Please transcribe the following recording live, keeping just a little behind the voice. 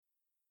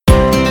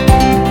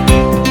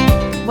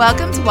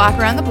Welcome to Walk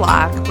Around the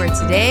Block, where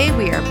today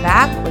we are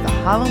back with a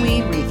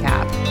Halloween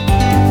recap.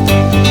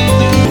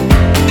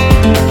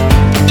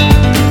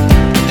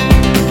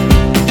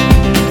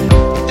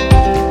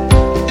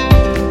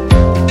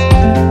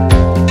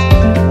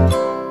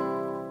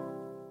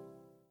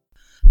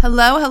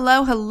 Hello,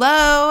 hello,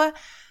 hello.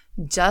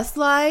 Just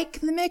like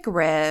the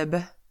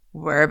McRib,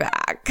 we're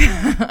back.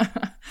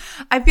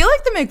 I feel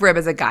like the McRib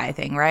is a guy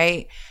thing,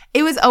 right?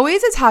 It was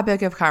always a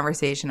topic of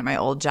conversation at my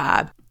old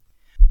job.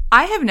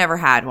 I have never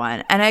had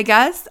one, and I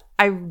guess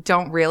I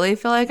don't really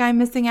feel like I'm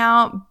missing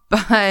out,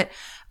 but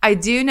I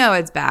do know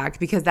it's back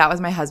because that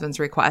was my husband's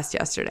request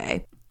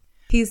yesterday.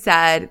 He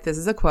said, this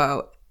is a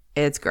quote,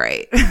 "It's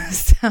great."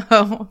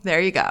 So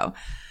there you go.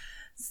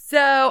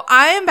 So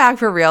I am back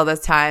for real this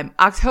time.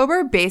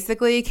 October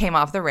basically came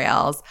off the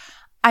rails.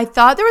 I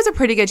thought there was a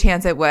pretty good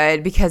chance it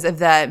would because of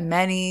the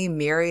many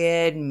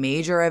myriad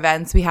major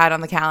events we had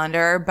on the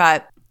calendar,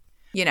 but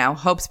you know,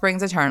 hope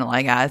springs eternal,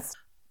 I guess.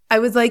 I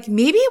was like,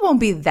 maybe it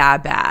won't be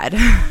that bad.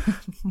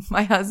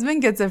 My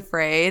husband gets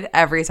afraid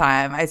every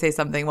time I say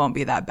something won't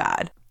be that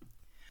bad.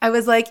 I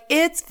was like,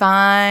 it's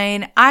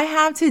fine. I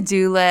have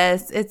to-do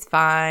lists. It's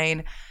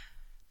fine.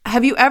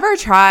 Have you ever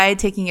tried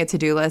taking a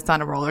to-do list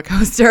on a roller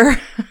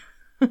coaster?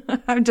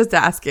 I'm just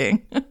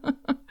asking.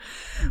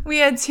 We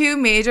had two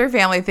major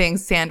family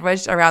things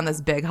sandwiched around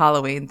this big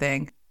Halloween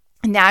thing.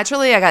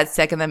 Naturally, I got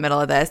sick in the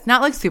middle of this.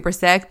 Not like super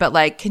sick, but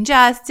like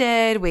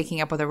congested, waking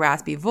up with a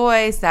raspy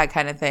voice, that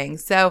kind of thing.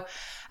 So,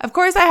 of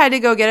course, I had to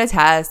go get a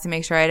test to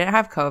make sure I didn't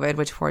have COVID,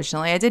 which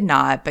fortunately I did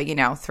not. But, you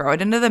know, throw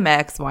it into the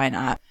mix. Why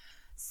not?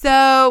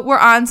 So, we're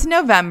on to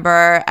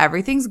November.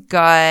 Everything's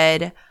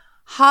good.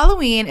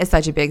 Halloween is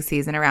such a big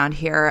season around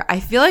here. I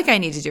feel like I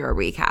need to do a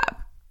recap.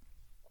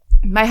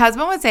 My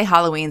husband would say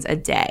Halloween's a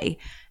day.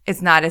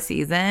 It's not a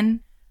season.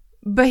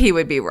 But he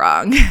would be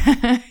wrong.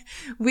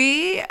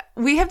 We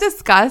have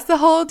discussed the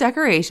whole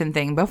decoration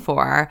thing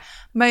before.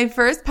 My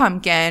first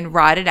pumpkin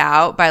rotted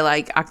out by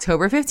like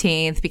October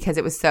 15th because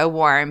it was so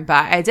warm.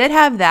 But I did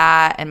have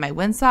that and my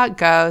windsock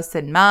ghosts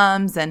and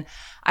mums. And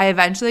I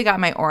eventually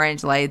got my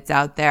orange lights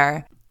out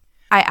there.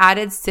 I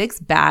added 6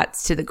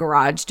 bats to the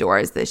garage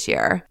doors this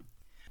year.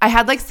 I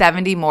had like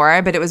 70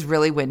 more, but it was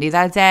really windy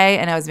that day.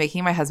 And I was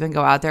making my husband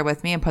go out there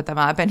with me and put them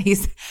up. And he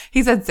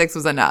said 6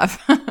 was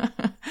enough.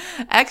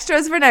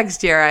 Extras for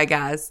next year, I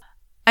guess.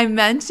 I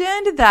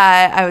mentioned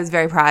that I was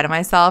very proud of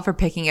myself for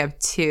picking up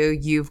 2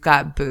 You've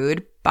Got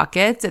Booed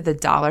buckets at the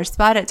dollar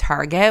spot at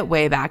Target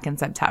way back in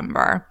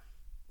September.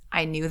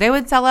 I knew they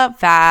would sell out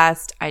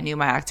fast. I knew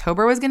my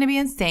October was going to be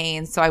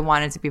insane, so I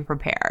wanted to be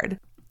prepared.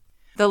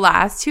 The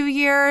last 2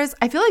 years,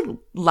 I feel like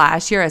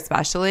last year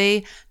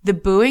especially, the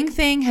booing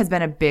thing has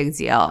been a big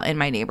deal in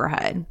my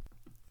neighborhood.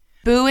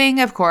 Booing,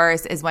 of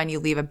course, is when you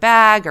leave a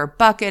bag or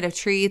bucket of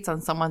treats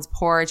on someone's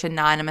porch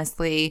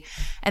anonymously,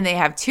 and they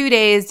have 2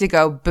 days to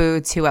go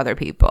boo 2 other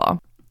people.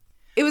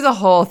 It was a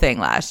whole thing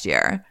last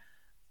year.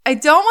 I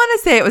don't want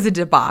to say it was a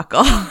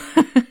debacle.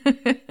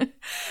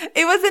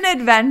 It was an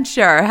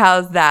adventure.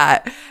 How's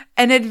that?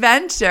 An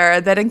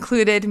adventure that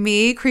included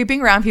me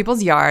creeping around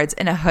people's yards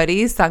in a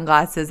hoodie,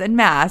 sunglasses, and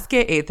mask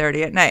at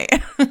 8:30 at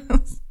night.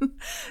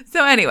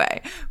 So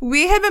anyway,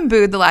 we had been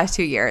booed the last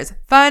 2 years.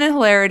 Fun and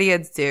hilarity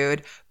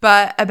ensued.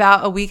 But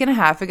about a week and a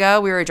half ago,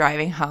 we were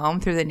driving home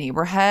through the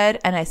neighborhood,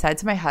 and I said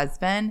to my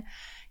husband,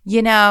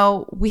 you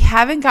know, we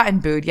haven't gotten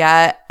booed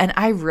yet, and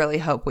I really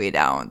hope we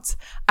don't.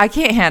 I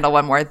can't handle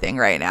one more thing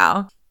right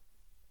now.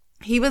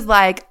 He was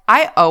like,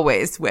 I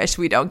always wish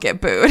we don't get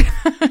booed.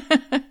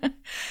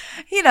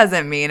 He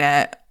doesn't mean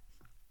it.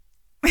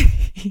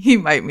 He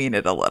might mean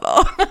it a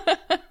little.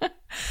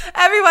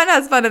 Everyone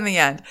has fun in the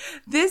end.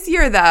 This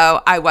year,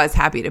 though, I was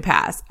happy to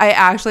pass. I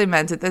actually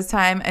meant it this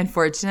time, and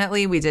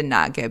fortunately, we did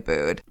not get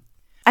booed.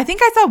 I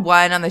think I saw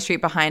one on the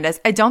street behind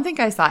us. I don't think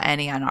I saw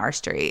any on our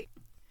street.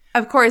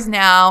 Of course,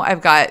 now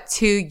I've got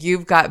 2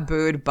 You've Got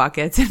Booed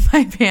buckets in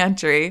my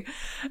pantry.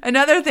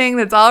 Another thing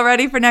that's all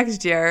ready for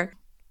next year.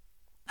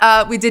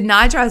 We did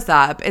not dress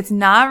up. It's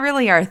not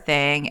really our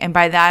thing. And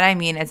by that, I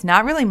mean, it's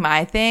not really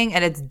my thing,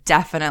 and it's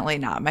definitely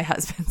not my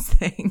husband's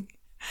thing.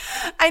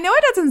 I know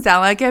it doesn't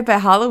sound like it, but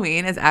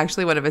Halloween is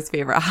actually one of his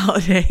favorite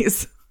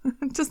holidays.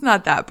 Just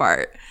not that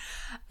part.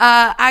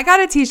 I got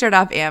a t-shirt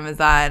off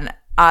Amazon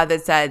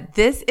that said,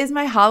 "This is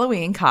my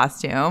Halloween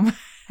costume."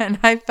 And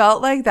I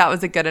felt like that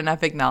was a good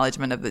enough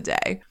acknowledgement of the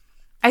day.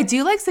 I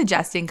do like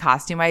suggesting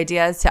costume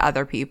ideas to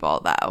other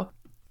people, though.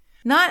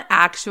 Not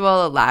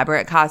actual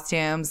elaborate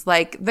costumes,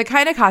 like the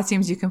kind of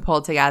costumes you can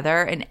pull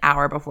together an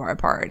hour before a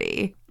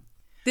party.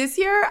 This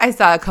year, I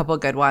saw a couple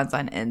good ones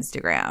on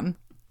Instagram.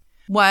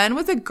 One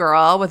was a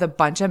girl with a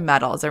bunch of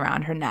medals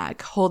around her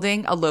neck,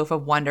 holding a loaf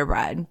of Wonder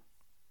Bread.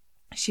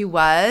 She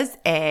was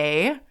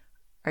are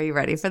you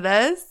ready for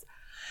this?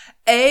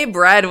 A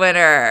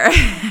breadwinner.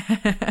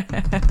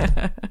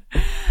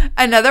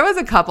 Another was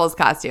a couple's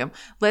costume.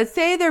 Let's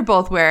say they're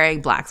both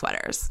wearing black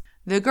sweaters.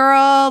 The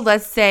girl,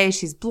 let's say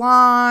she's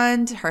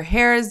blonde, her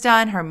hair is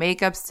done, her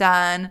makeup's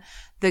done.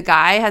 The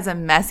guy has a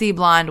messy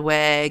blonde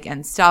wig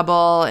and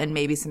stubble and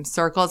maybe some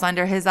circles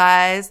under his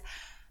eyes.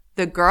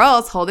 The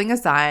girl's holding a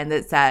sign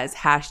that says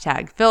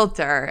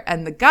 #filter,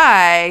 and the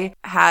guy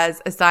has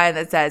a sign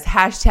that says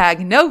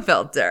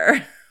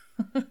 #no-filter.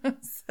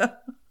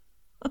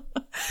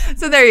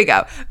 So there you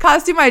go.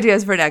 Costume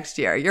ideas for next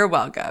year. You're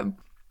welcome.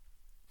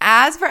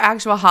 As for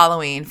actual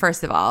Halloween,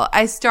 first of all,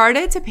 I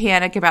started to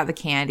panic about the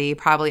candy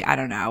probably, I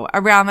don't know,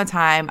 around the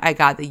time I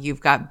got the You've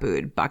Got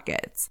Booed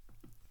buckets.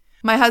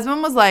 My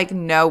husband was like,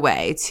 no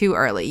way, too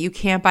early. You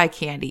can't buy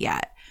candy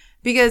yet.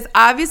 Because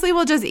obviously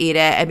we'll just eat it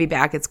and be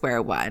back at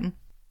square one.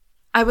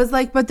 I was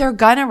like, but they're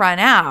gonna run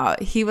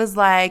out. He was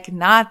like,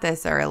 not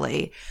this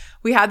early.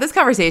 We had this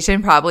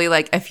conversation probably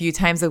like a few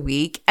times a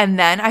week. And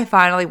then I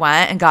finally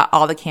went and got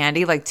all the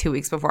candy like 2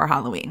 weeks before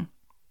Halloween.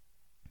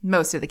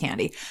 Most of the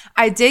candy.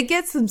 I did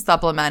get some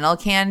supplemental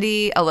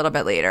candy a little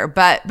bit later,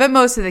 but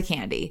most of the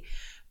candy.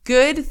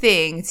 Good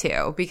thing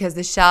too, because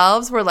the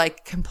shelves were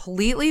like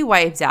completely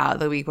wiped out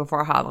the week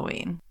before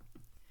Halloween.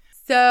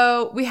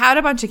 So we had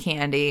a bunch of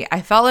candy.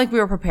 I felt like we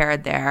were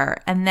prepared there.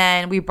 And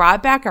then we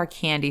brought back our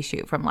candy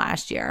shoot from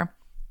last year.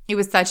 It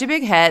was such a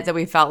big hit that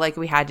we felt like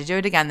we had to do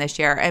it again this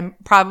year and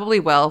probably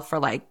will for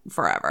like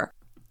forever.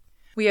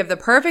 We have the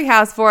perfect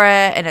house for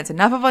it, and it's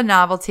enough of a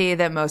novelty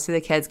that most of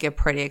the kids get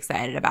pretty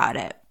excited about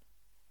it.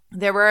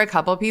 There were a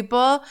couple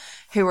people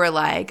who were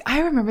like,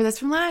 I remember this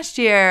from last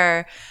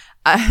year.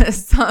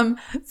 Some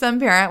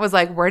parent was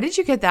like, where did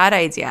you get that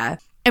idea?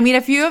 I mean,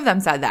 a few of them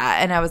said that,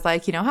 and I was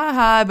like,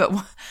 haha. But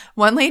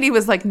one lady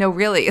was like, no,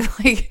 really,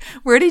 like,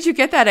 where did you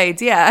get that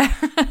idea?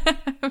 I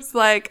was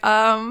like,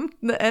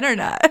 the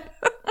internet,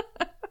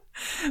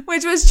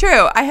 which was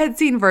true. I had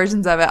seen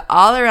versions of it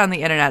all around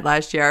the internet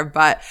last year,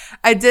 but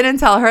I didn't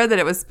tell her that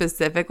it was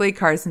specifically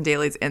Carson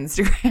Daly's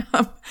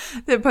Instagram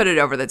that put it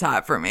over the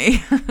top for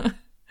me.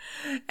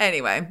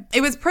 Anyway,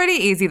 it was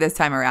pretty easy this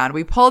time around.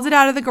 We pulled it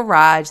out of the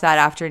garage that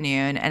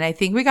afternoon, and I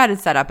think we got it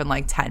set up in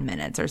like 10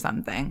 minutes or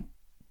something.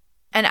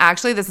 And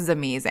actually, this is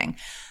amazing.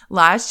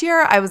 Last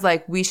year, I was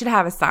like, we should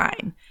have a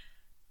sign.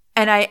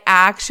 And I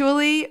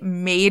actually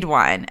made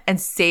one and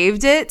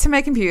saved it to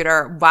my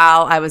computer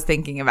while I was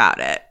thinking about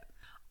it.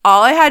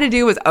 All I had to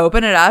do was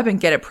open it up and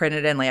get it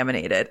printed and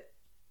laminated.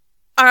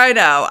 I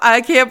know.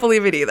 I can't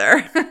believe it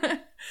either.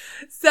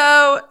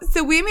 So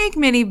we make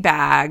mini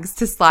bags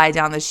to slide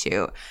down the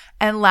chute.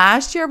 And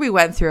last year, we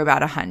went through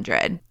about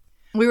 100.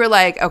 We were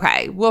like,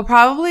 okay, we'll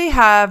probably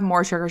have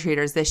more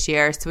trick-or-treaters this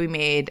year. So we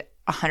made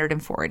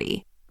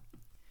 140.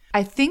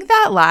 I think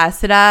that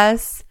lasted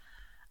us.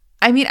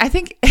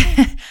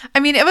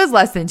 It was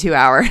less than 2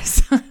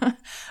 hours.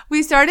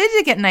 We started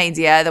to get an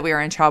idea that we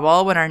were in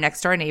trouble when our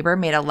next door neighbor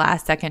made a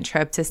last-second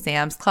trip to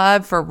Sam's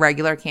Club for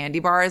regular candy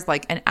bars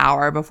like an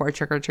hour before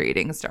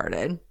trick-or-treating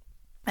started.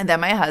 And then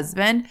my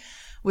husband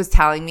was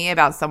telling me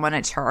about someone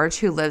at church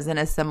who lives in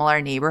a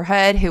similar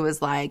neighborhood who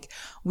was like,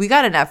 we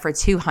got enough for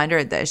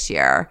 200 this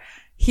year.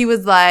 He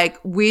was like,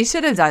 we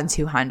should have done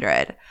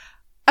 200.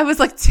 I was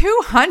like,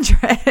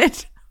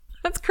 200?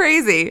 That's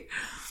crazy.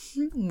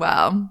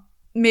 Well,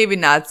 maybe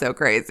not so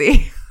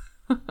crazy.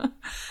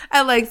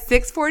 At like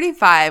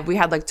 6:45, we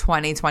had like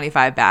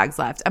 25 bags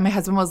left. And my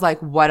husband was like,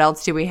 what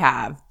else do we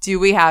have? Do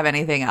we have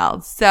anything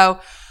else? So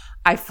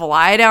I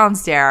fly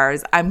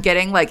downstairs. I'm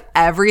getting like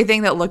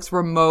everything that looks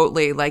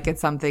remotely like it's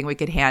something we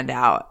could hand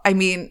out. I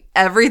mean,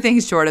 everything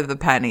short of the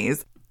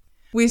pennies.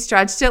 We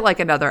stretched it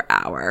like another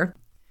hour.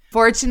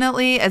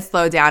 Fortunately, it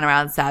slowed down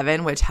around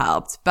 7, which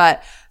helped.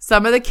 But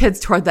some of the kids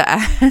toward the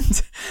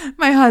end,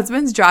 my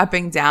husband's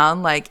dropping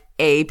down like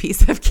a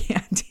piece of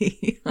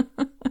candy.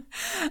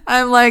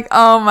 I'm like,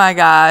 oh my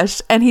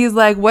gosh. And he's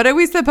like, what are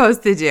we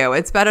supposed to do?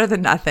 It's better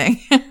than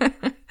nothing,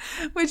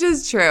 which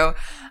is true.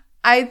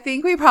 I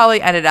think we probably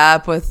ended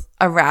up with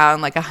around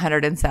like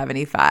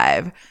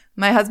 175.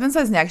 My husband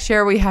says next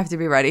year we have to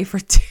be ready for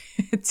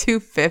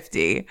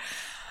 250.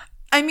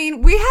 I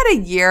mean, we had a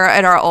year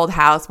at our old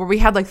house where we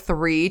had like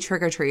 3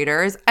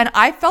 trick-or-treaters, and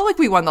I felt like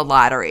we won the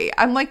lottery.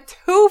 I'm like,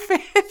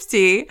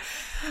 250?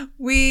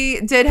 We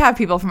did have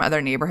people from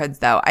other neighborhoods,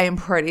 though. I am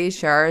pretty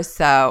sure,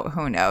 so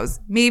who knows?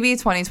 Maybe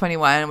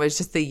 2021 was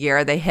just the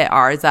year they hit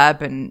ours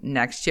up, and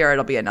next year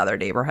it'll be another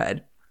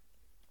neighborhood.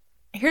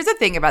 Here's the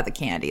thing about the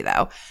candy,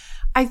 though.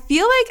 I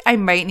feel like I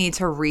might need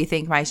to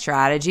rethink my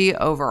strategy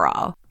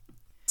overall.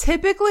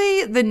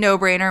 Typically, the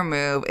no-brainer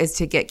move is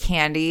to get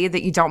candy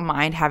that you don't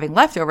mind having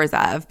leftovers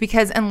of,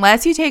 because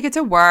unless you take it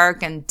to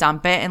work and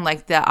dump it in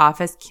like the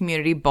office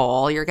community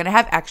bowl, you're going to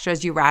have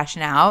extras you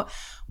ration out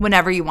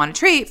whenever you want a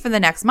treat for the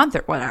next month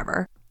or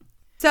whatever.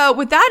 So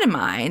with that in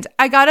mind,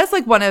 I got us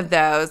like one of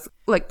those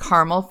like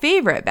caramel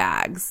favorite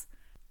bags.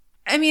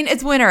 I mean,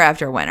 it's winter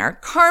after winter.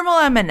 Caramel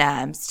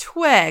M&Ms,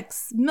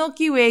 Twix,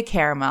 Milky Way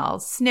caramel,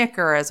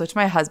 Snickers, which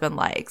my husband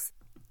likes.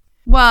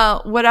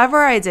 Well,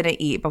 whatever I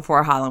didn't eat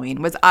before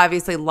Halloween was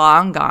obviously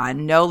long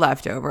gone, no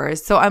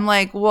leftovers. So I'm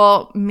like,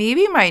 well,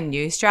 maybe my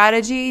new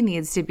strategy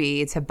needs to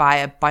be to buy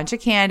a bunch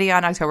of candy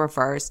on October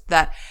 1st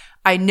that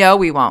I know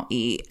we won't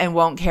eat and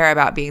won't care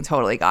about being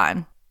totally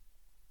gone.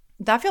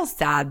 That feels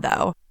sad,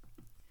 though.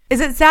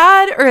 Is it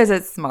sad or is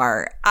it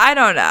smart? I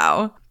don't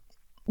know.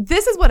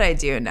 This is what I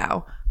do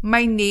know.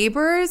 My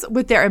neighbors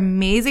with their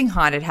amazing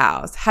haunted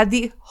house had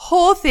the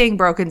whole thing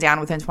broken down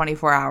within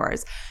 24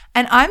 hours.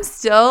 And I'm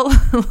still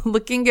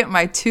looking at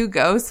my 2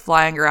 ghosts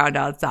flying around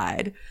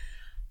outside.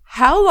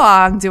 How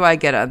long do I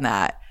get on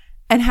that?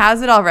 And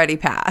has it already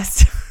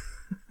passed?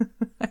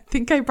 I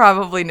think I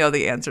probably know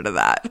the answer to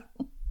that.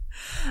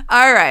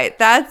 All right,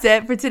 that's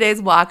it for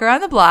today's Walk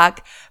Around the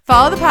Block.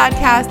 Follow the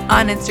podcast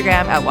on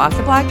Instagram at Walk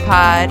the Block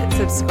Pod.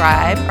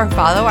 Subscribe or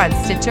follow on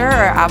Stitcher or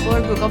Apple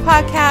or Google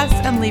Podcasts,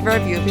 and leave a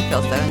review if you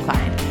feel so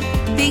inclined.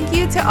 Thank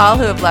you to all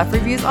who have left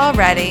reviews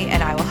already,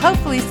 and I will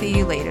hopefully see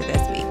you later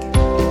this week.